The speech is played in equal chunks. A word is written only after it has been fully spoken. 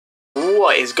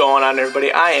What is going on,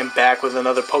 everybody? I am back with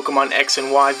another Pokemon X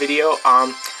and Y video.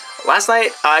 Last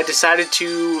night I decided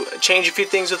to change a few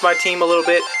things with my team a little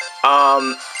bit.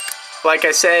 Like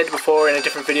I said before in a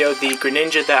different video, the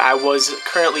Greninja that I was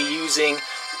currently using,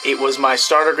 it was my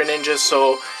starter Greninja,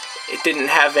 so it didn't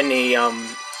have any of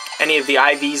the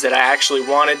IVs that I actually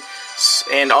wanted.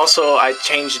 And also I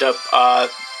changed up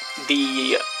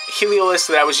the Heliolisk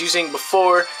that I was using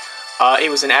before.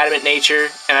 It was an adamant nature,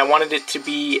 and I wanted it to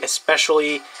be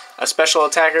especially a special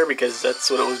attacker because that's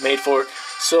what it was made for.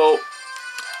 So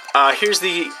here's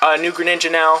the new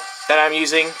Greninja now that I'm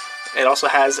using. It also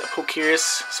has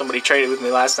Pokerius. Somebody traded with me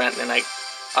last night, and then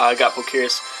I got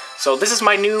Pokerius. So this is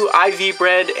my new IV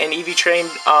bred and EV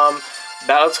trained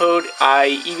Battletoad.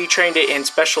 I EV trained it in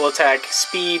special attack,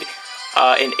 speed,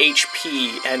 and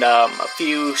HP, and a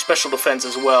few special defense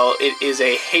as well. It is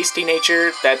a hasty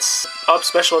nature that's up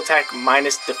special attack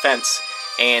minus defense,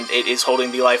 and it is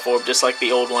holding the life orb just like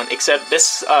the old one, except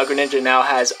this Greninja now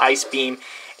has Ice Beam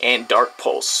and Dark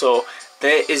Pulse. So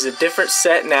that is a different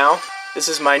set now. This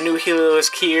is my new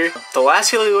Heliolisk here. The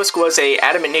last Heliolisk was a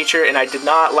adamant nature, and I did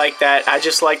not like that. I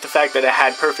just liked the fact that it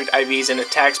had perfect IVs in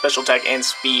attack, special attack, and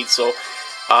speed. So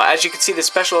as you can see, the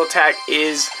special attack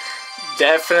is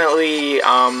definitely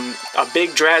a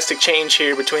big drastic change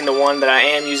here between the one that I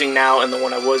am using now and the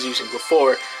one I was using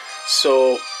before.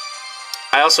 So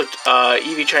I also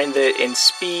EV trained it in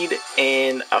speed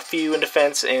and a few in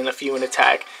defense and a few in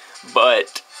attack,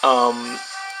 but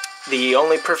the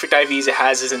only perfect IVs it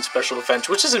has is in special defense,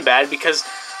 which isn't bad because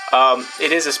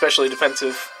it is a specially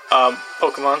defensive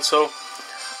Pokemon. So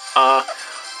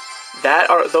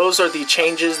those are the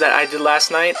changes that I did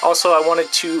last night. Also, I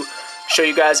wanted to show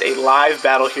you guys a live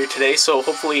battle here today, so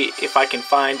hopefully if I can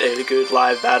find a good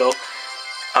live battle,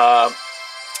 I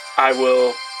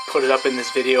will put it up in this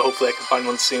video. Hopefully I can find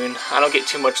one soon. I don't get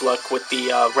too much luck with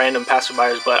the random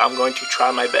passerbyers, but I'm going to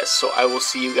try my best, so I will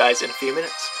see you guys in a few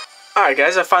minutes. Alright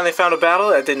guys, I finally found a battle.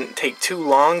 That didn't take too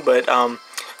long, but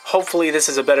hopefully this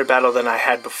is a better battle than I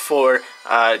had before.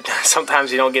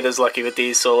 Sometimes you don't get as lucky with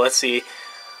these, so let's see.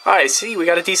 Alright, see, we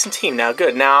got a decent team now.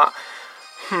 Good. Now,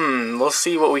 we'll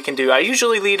see what we can do. I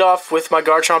usually lead off with my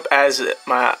Garchomp as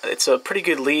it's a pretty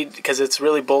good lead because it's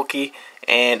really bulky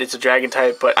and it's a dragon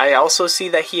type, but I also see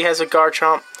that he has a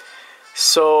Garchomp.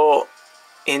 So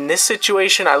in this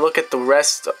situation, I look at the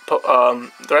rest of the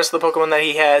Pokemon that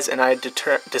he has, and I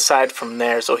decide from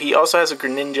there. So he also has a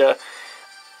Greninja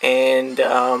and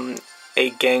a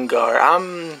Gengar.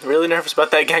 I'm really nervous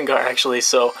about that Gengar actually.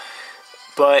 So,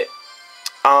 but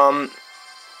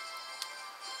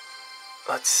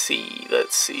let's see.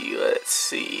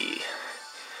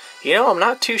 You know, I'm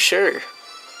not too sure.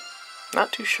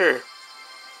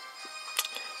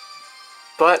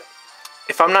 But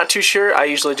if I'm not too sure, I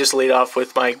usually just lead off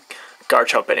with my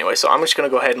Garchomp anyway. So I'm just going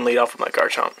to go ahead and lead off with my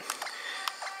Garchomp.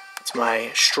 It's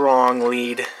my strong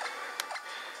lead.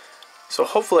 So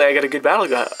hopefully I got a good battle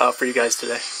for you guys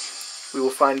today. We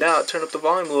will find out. Turn up the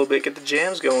volume a little bit, get the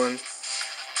jams going.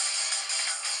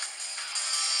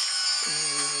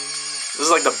 This is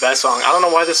like the best song. I don't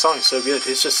know why this song is so good.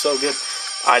 It's just so good.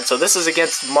 Alright, so this is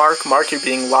against MarK. MarK, you're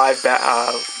being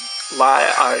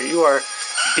you are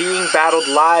being battled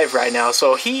live right now.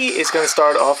 So he is going to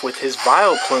start off with his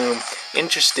Vileplume.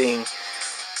 Interesting.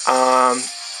 I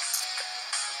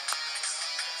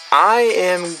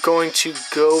am going to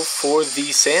go for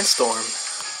the Sandstorm.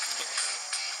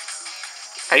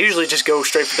 I usually just go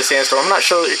straight for the Sandstorm. I'm not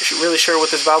really sure what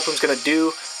this Vileplume is going to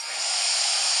do.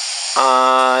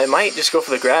 It might just go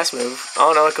for the grass move.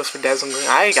 Oh no, it goes for Dazzling Gleam.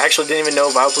 I actually didn't even know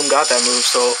Vileplume got that move,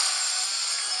 so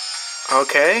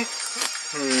okay.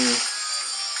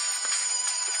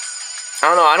 I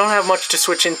don't know, I don't have much to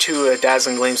switch into a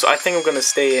Dazzling Gleam, so I think I'm gonna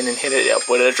stay in and hit it up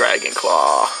with a Dragon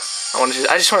Claw.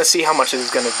 I just want to see how much this is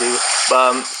gonna do.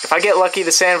 But if I get lucky,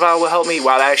 the Sand Vial will help me.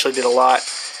 Wow, that actually did a lot.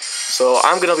 So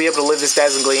I'm gonna be able to live this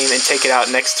Dazzling Gleam and take it out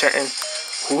next turn.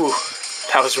 Ooh,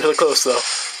 that was really close though.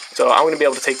 So I'm going to be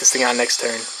able to take this thing out next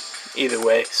turn. Either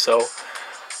way. So,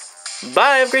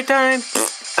 bye. Have a great time.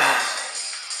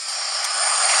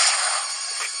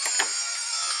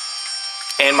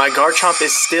 And my Garchomp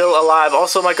is still alive.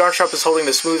 Also, my Garchomp is holding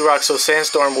the Smooth Rock, so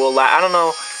Sandstorm will last. I don't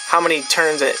know how many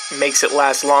turns it makes it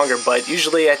last longer, but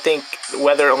usually I think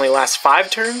weather only lasts 5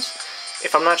 turns.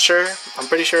 If I'm not sure. I'm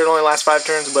pretty sure it only lasts 5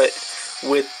 turns, but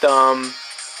with the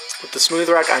Smooth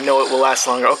Rock, I know it will last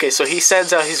longer. Okay, so he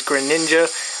sends out his Greninja.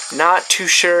 Not too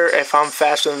sure if I'm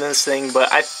faster than this thing, but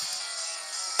I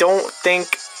don't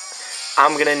think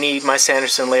I'm going to need my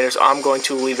Sanderson later, so I'm going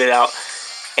to leave it out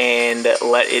and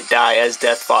let it die as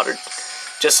death fodder,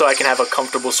 just so I can have a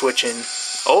comfortable switch in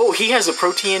Oh, he has a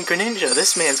Protean Greninja.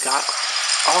 This man's got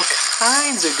all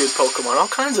kinds of good Pokemon, all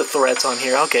kinds of threats on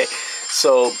here. Okay,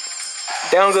 so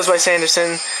down goes by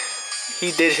Sanderson.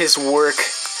 He did his work.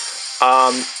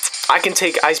 I can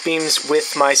take Ice Beams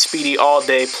with my Speedy all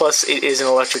day, plus it is an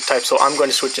electric type, so I'm going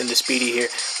to switch into Speedy here.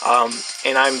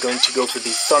 And I'm going to go for the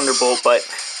Thunderbolt, but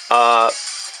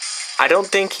I don't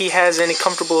think he has any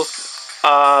comfortable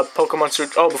Pokemon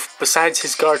switch. Oh, besides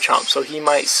his Garchomp, so he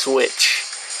might switch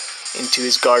into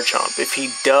his Garchomp. If he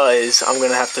does, I'm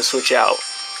going to have to switch out.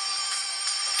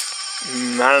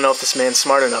 I don't know if this man's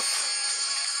smart enough.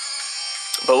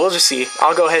 But we'll just see.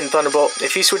 I'll go ahead and Thunderbolt.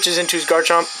 If he switches into his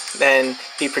Garchomp, then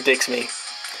he predicts me.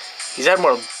 He's had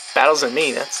more battles than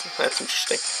me. That's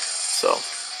interesting. So,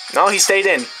 no, he stayed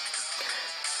in.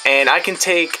 And I can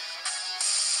take...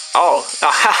 Oh,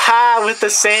 haha, with the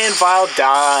Sandvile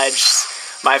dodge.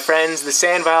 My friends, the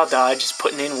Sandvile dodge is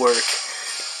putting in work.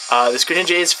 This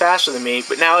Greninja is faster than me,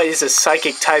 but now it is a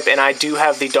Psychic type, and I do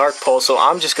have the Dark Pulse, so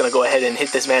I'm just going to go ahead and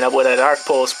hit this man up with a Dark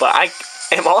Pulse, but I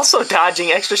am also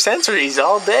dodging extra sensories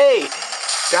all day.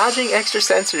 Dodging extra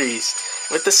sensories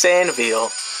with the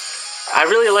Sandveil. I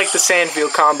really like the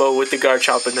Sandveil combo with the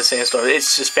Garchomp and the Sandstorm.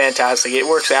 It's just fantastic. It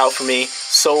works out for me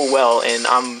so well, and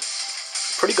I'm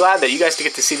pretty glad that you guys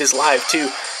get to see this live too.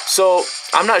 So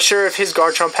I'm not sure if his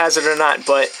Garchomp has it or not,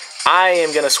 but I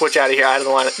am going to switch out of here. I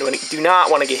do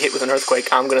not want to get hit with an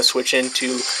Earthquake. I'm going to switch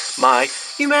into my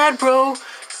You Mad Bro?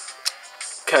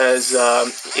 Because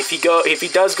if he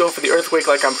does go for the Earthquake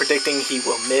like I'm predicting, he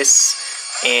will miss.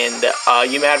 And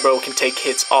You Mad Bro can take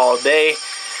hits all day.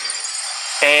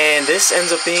 And this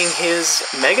ends up being his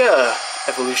Mega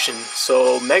Evolution.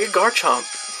 So Mega Garchomp.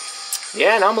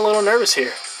 Yeah, and I'm a little nervous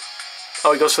here.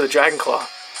 Oh, he goes for the Dragon Claw.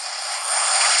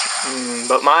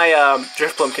 But my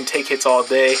Drifblim can take hits all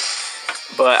day.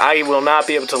 But I will not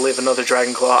be able to live another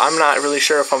Dragon Claw. I'm not really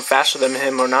sure if I'm faster than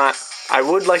him or not. I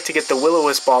would like to get the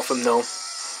Will-O-Wisp off him though.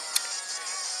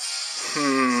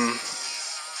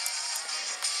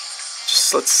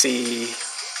 Just let's see.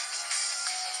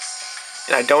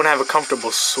 And I don't have a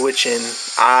comfortable switch in.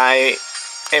 I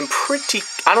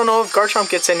don't know if Garchomp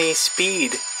gets any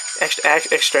speed.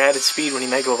 Extra added speed when he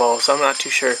Mega Evolves, so I'm not too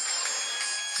sure.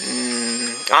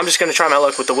 I'm just going to try my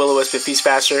luck with the Will-O-Wisp if he's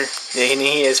faster. Yeah, and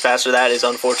he is faster. That is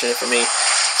unfortunate for me.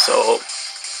 So,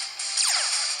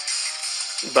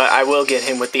 but I will get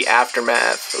him with the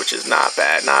Aftermath, which is not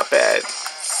bad, not bad.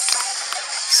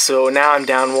 So now I'm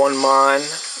down one Mon.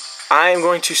 I'm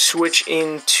going to switch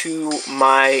into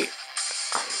my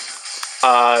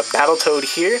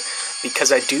Battletoad here,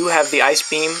 because I do have the Ice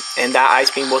Beam, and that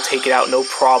Ice Beam will take it out no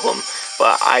problem.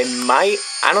 But I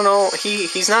don't know,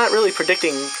 he's not really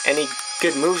predicting any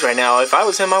good moves right now. If I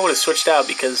was him, I would have switched out,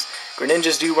 because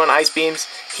Greninjas do run Ice Beams.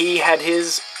 He had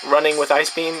his running with Ice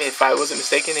Beam, if I wasn't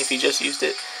mistaken, if he just used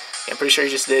it. I'm pretty sure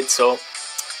he just did, so...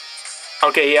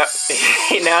 Okay, yeah,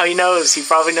 now he knows. He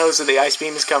probably knows that the Ice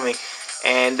Beam is coming.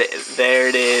 And there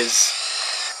it is.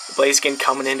 Blaziken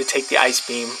coming in to take the Ice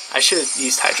Beam. I should have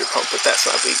used Hydro Pump, but that's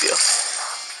not a big deal.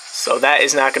 So that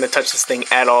is not going to touch this thing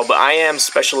at all. But I am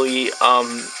specially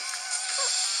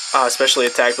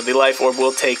attacked, but the Life Orb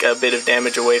will take a bit of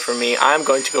damage away from me. I'm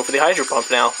going to go for the Hydro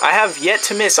Pump now. I have yet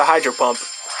to miss a Hydro Pump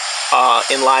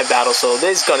in live battle, so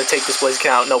this is going to take this Blaziken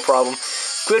out, no problem.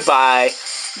 Goodbye.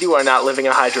 You are not living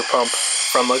a Hydro Pump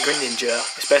from a Greninja,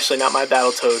 especially not my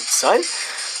Battletoad, son.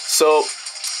 So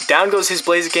down goes his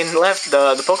Blaziken. Left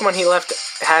the Pokemon he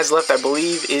has left, I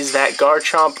believe, is that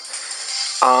Garchomp.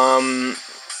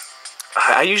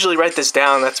 I usually write this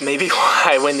down. That's maybe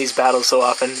why I win these battles so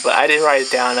often, but I didn't write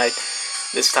it down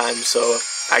this time. So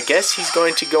I guess he's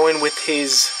going to go in with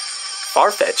his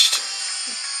Farfetch'd.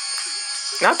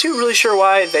 Not too really sure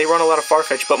why they run a lot of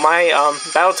Farfetch'd, but my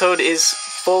Battletoad is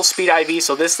full speed IV,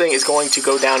 so this thing is going to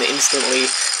go down instantly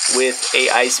with a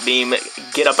Ice Beam.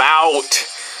 Get up out!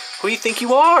 Who do you think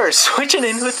you are? Switching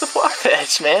in with the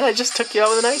Farfetch'd, man. I just took you out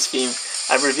with an Ice Beam.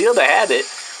 I revealed I had it.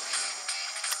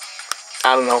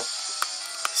 I don't know.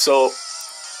 So,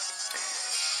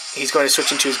 he's going to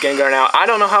switch into his Gengar now. I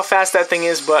don't know how fast that thing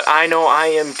is, but I know I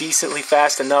am decently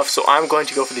fast enough, so I'm going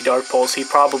to go for the Dark Pulse. He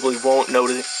probably won't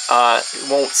notice,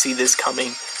 won't see this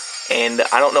coming, and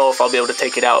I don't know if I'll be able to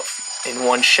take it out in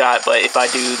one shot, but if I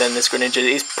do, then this Greninja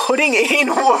is putting in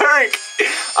work.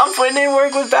 I'm putting in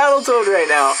work with Battletoad right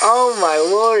now. Oh my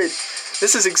lord.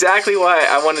 This is exactly why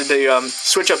I wanted to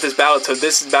switch up this Battletoad.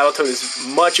 This Battletoad is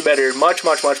much better, much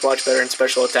better in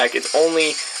special attack. It's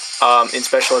only in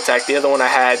special attack. The other one I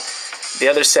had, the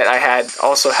other set I had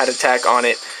also had attack on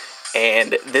it.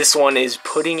 And this one is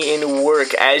putting in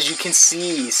work, as you can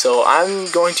see. So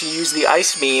I'm going to use the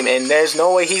Ice Beam, and there's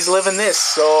no way he's living this.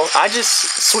 So I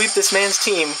just sweep this man's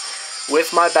team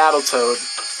with my Battletoad.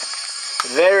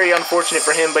 Very unfortunate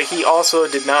for him, but he also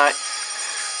did not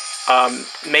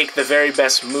make the very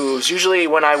best moves. Usually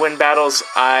when I win battles,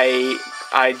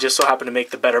 I just so happen to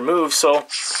make the better move. So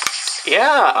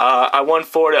yeah, I won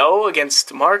 4-0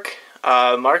 against MarK.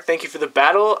 MarK, thank you for the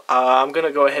battle. I'm going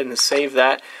to go ahead and save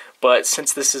that. But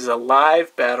since this is a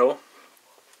live battle,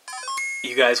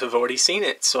 you guys have already seen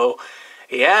it. So,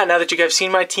 yeah, now that you guys have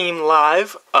seen my team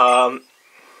live,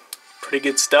 pretty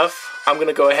good stuff. I'm going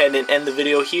to go ahead and end the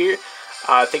video here.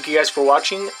 Thank you guys for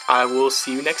watching. I will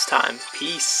see you next time.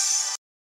 Peace.